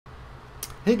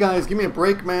Hey guys, give me a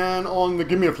break, man, on the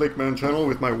Give Me a Flake Man channel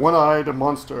with my one-eyed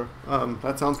monster.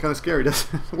 That sounds kind of scary,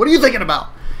 doesn't it? What are you thinking about?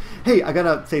 Hey, I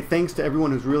gotta say thanks to everyone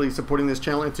who's really supporting this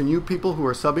channel. It's the new people who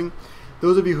are subbing.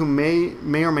 Those of you who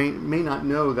may or may not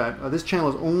know that this channel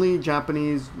is only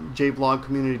Japanese J-Vlog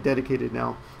community dedicated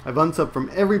now. I've unsubbed from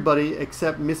everybody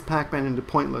except Miss Pac-Man and The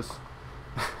Pointless.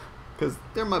 Because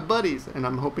they're my buddies, and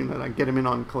I'm hoping that I get them in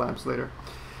on collabs later.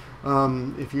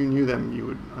 If you knew them, you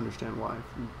would understand why,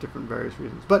 for different various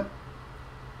reasons. But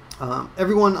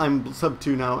everyone I'm subbed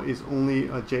to now is only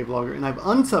a J-Vlogger, and I've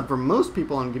unsubbed for most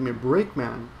people on Give Me a Break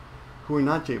Man who are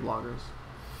not J-Vloggers.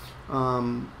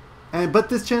 But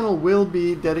this channel will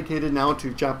be dedicated now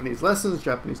to Japanese lessons,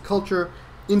 Japanese culture,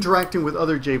 interacting with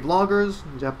other J-Vloggers,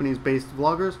 Japanese-based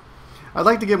vloggers. I'd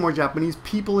like to get more Japanese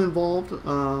people involved.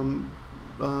 You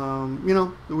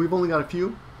know, we've only got a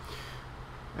few.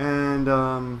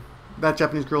 And that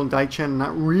Japanese girl and Dai-Chen,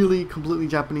 not really completely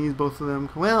Japanese, both of them.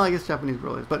 Well, I guess Japanese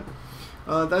girl is, but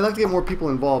I'd like to get more people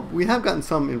involved. We have gotten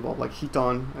some involved, like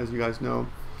Hiton, as you guys know.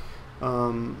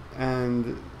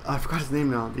 And I forgot his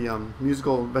name now, the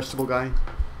musical vegetable guy.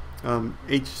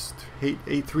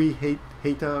 A3,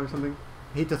 Heita or something.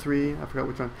 Heita 3, I forgot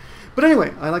which one. But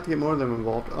anyway, I'd like to get more of them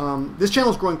involved. This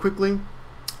channel is growing quickly,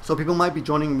 so people might be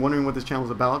joining and wondering what this channel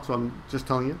is about, so I'm just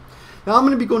telling you. Now, I'm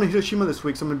going to be going to Hiroshima this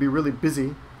week, so I'm going to be really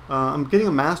busy. I'm getting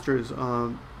a master's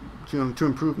to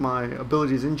improve my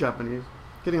abilities in Japanese.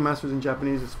 Getting a master's in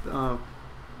Japanese is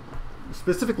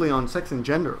specifically on sex and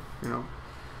gender, you know,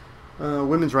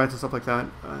 women's rights and stuff like that.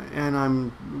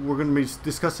 And we're going to be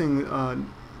discussing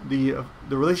the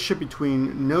relationship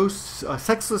between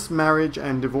sexless marriage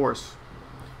and divorce,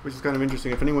 which is kind of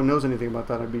interesting. If anyone knows anything about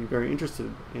that, I'd be very interested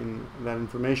in that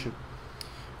information.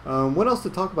 What else to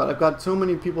talk about? I've got so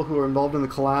many people who are involved in the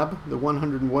collab, the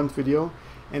 101th video,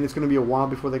 and it's going to be a while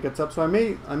before that gets up. So I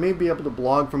may be able to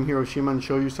blog from Hiroshima and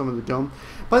show you some of the dome.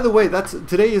 By the way,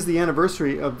 today is the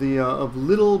anniversary of the of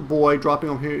little boy dropping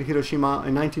on Hiroshima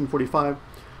in 1945.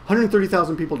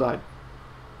 130,000 people died,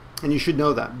 and you should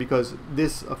know that because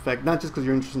this affect not just because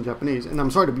you're interested in Japanese. And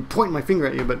I'm sorry to be pointing my finger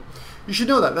at you, but you should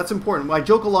know that. That's important. I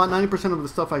joke a lot. 90% of the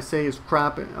stuff I say is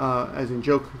crap, as in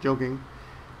joking.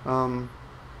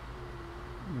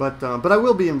 But I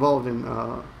will be involved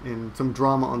in some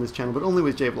drama on this channel, but only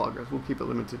with J-Vloggers. We'll keep it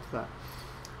limited to that.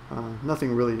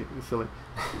 Nothing really silly.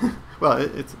 Well,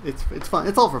 it's fun.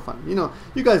 It's all for fun. You know,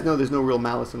 you guys know there's no real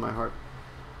malice in my heart,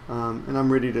 and I'm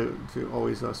ready to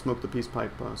always smoke the peace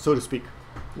pipe, so to speak,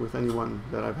 with anyone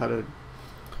that I've had a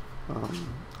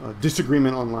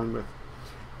disagreement online with.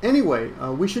 Anyway,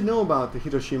 we should know about the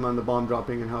Hiroshima and the bomb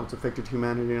dropping and how it's affected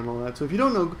humanity and all that. So if you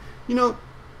don't know, you know.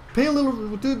 Pay a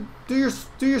little. Do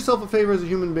yourself a favor as a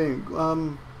human being.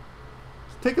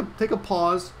 Take a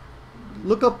pause.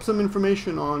 Look up some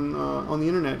information on the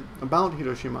internet about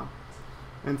Hiroshima,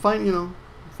 and find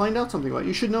out something about it.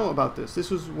 You should know about this.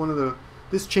 This was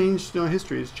this changed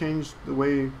history. It's changed the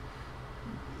way.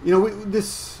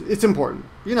 It's important.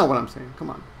 You know what I'm saying?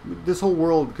 Come on. This whole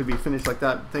world could be finished like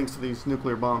that thanks to these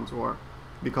nuclear bombs, or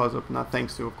because of, not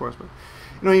thanks to, of course, but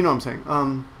you know what I'm saying.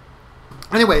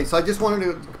 Anyway, so I just wanted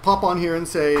to pop on here and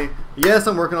say, yes,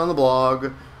 I'm working on the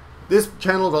blog. This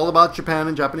channel is all about Japan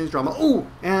and Japanese drama. Oh,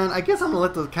 and I guess I'm going to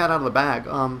let the cat out of the bag.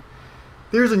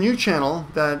 There's a new channel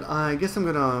that I guess I'm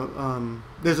going to...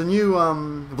 there's a new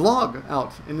vlog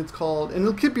out, and it's called... And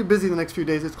it'll keep you busy the next few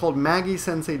days. It's called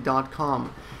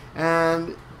MaggieSensei.com.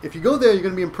 And if you go there, you're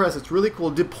going to be impressed. It's really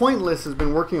cool. The Pointless has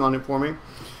been working on it for me.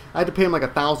 I had to pay him like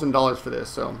 $1,000 for this,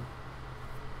 so...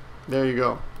 There you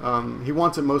go. He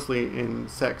wants it mostly in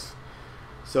sex,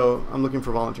 so I'm looking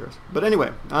for volunteers. But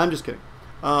anyway, I'm just kidding.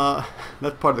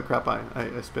 That's part of the crap I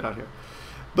spit out here.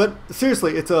 But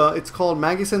seriously, it's called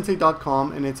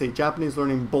MaggieSensei.com, and it's a Japanese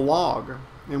learning blog,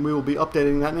 and we will be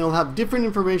updating that, and it'll have different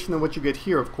information than what you get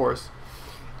here, of course.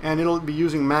 And it'll be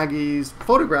using Maggie's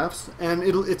photographs, and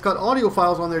it's got audio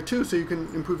files on there too, so you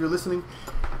can improve your listening.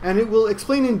 And it will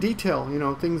explain in detail,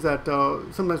 things that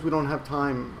sometimes we don't have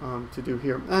time to do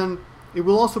here. And it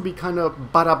will also be kind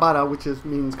of bara, which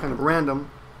means kind of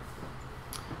random.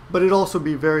 But it'll also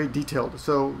be very detailed.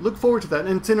 So look forward to that.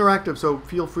 And it's interactive, so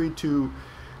feel free to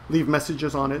leave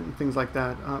messages on it and things like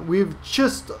that.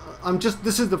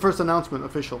 This is the first announcement,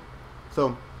 official.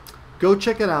 So go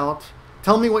check it out.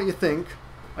 Tell me what you think.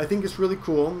 I think it's really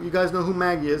cool. You guys know who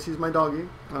Maggie is. She's my doggie.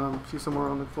 She's somewhere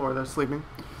on the floor there sleeping.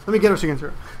 Let me get her so you can see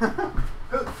her.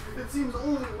 It seems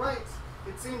only right.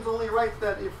 It seems only right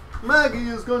that if Maggie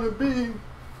is going to be,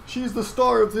 she's the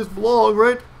star of this blog,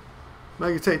 right?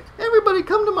 Maggie say, everybody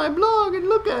come to my blog and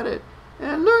look at it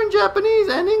and learn Japanese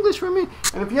and English from me.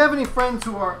 And if you have any friends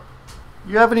who are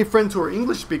you have any friends who are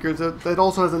English speakers, that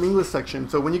also has an English section.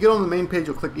 So when you get on the main page,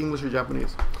 you'll click English or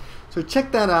Japanese. So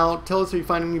check that out. Tell us if you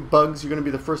find any bugs. You're going to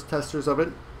be the first testers of it.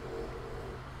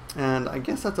 And I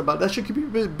guess that's about, that should keep you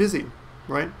busy,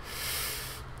 right?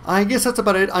 I guess that's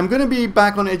about it. I'm going to be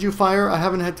back on EduFire. I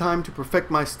haven't had time to perfect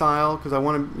my style because I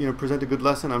want to, present a good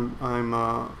lesson. I'm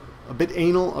a bit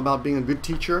anal about being a good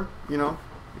teacher,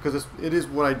 because it is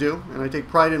what I do, and I take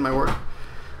pride in my work.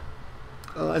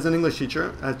 As an English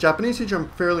teacher, as Japanese teacher, I'm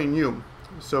fairly new,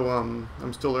 so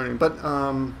I'm still learning. But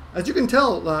as you can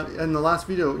tell in the last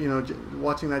video,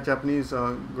 watching that Japanese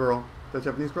girl,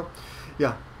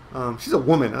 yeah. She's a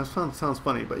woman. That sounds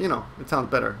funny, but it sounds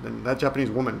better than that Japanese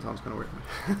woman. It sounds kind of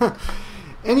weird.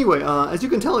 Anyway, as you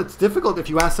can tell, it's difficult if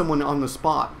you ask someone on the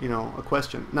spot, a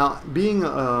question. Now, being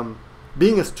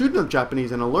a student of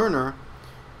Japanese and a learner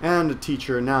and a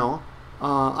teacher now,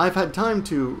 I've had time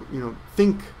to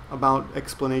think about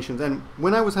explanations. And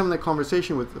when I was having that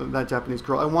conversation with that Japanese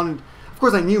girl, of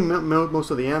course, I knew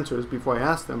most of the answers before I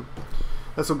asked them.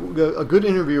 That's a good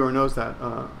interviewer knows that.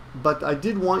 But I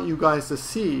did want you guys to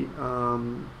see, I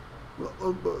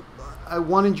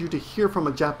wanted you to hear from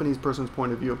a Japanese person's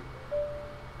point of view.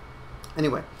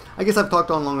 Anyway, I guess I've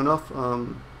talked on long enough.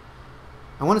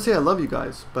 I want to say I love you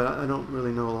guys, but I don't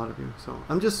really know a lot of you. So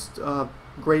I'm just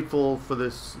grateful for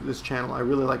this channel. I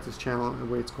really like this channel and the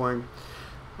way it's going.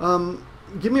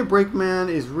 Give Me a Break Man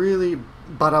is really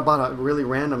really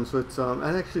random, so it's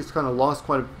actually it's kind of lost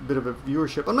quite a bit of a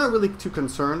viewership. I'm not really too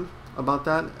concerned about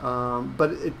that,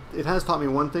 but it has taught me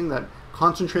one thing, that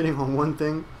concentrating on one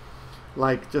thing,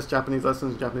 like just Japanese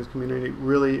lessons, Japanese community,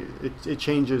 really it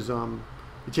changes the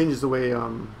way it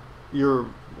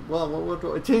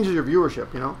changes your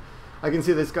viewership. I can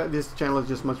see this channel is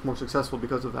just much more successful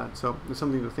because of that, so it's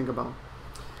something to think about.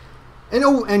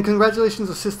 And congratulations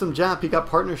to System Jap. He got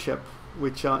partnership,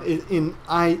 which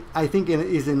I think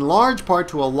is in large part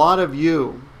to a lot of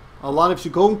you.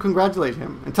 Go and congratulate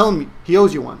him and tell him he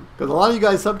owes you one, because a lot of you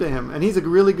guys sub to him, and he's a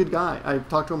really good guy. I've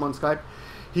talked to him on Skype.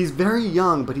 He's very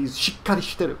young, but he's shikkari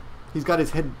shiteru. He's got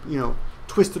his head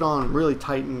twisted on really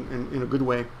tight and in a good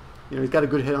way. He's got a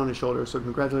good head on his shoulders. So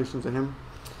congratulations to him.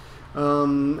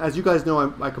 As you guys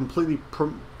know, I completely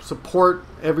support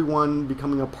everyone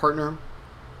becoming a partner.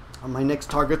 My next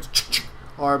targets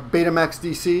are Betamax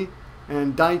DC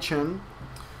and Daichen.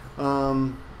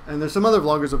 And there's some other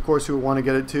vloggers, of course, who want to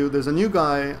get it too. There's a new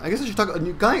guy. I guess I should talk. A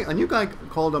new guy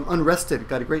called Unrested.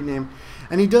 Got a great name,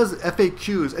 and he does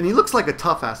FAQs. And he looks like a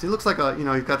tough ass. He looks like a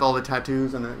he's got all the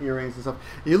tattoos and the earrings and stuff.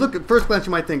 You look at first glance,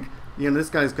 you might think this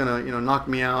guy's gonna knock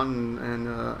me out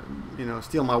and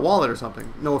steal my wallet or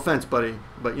something. No offense, buddy,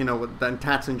 but with that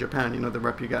tats in Japan, the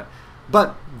rep you got.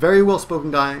 But very well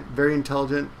spoken guy, very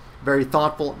intelligent, very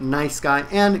thoughtful, nice guy,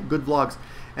 and good vlogs.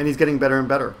 And he's getting better and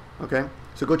better. Okay.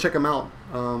 So go check him out.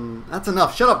 That's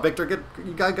enough. Shut up, Victor.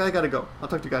 You gotta go. I'll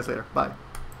talk to you guys later. Bye.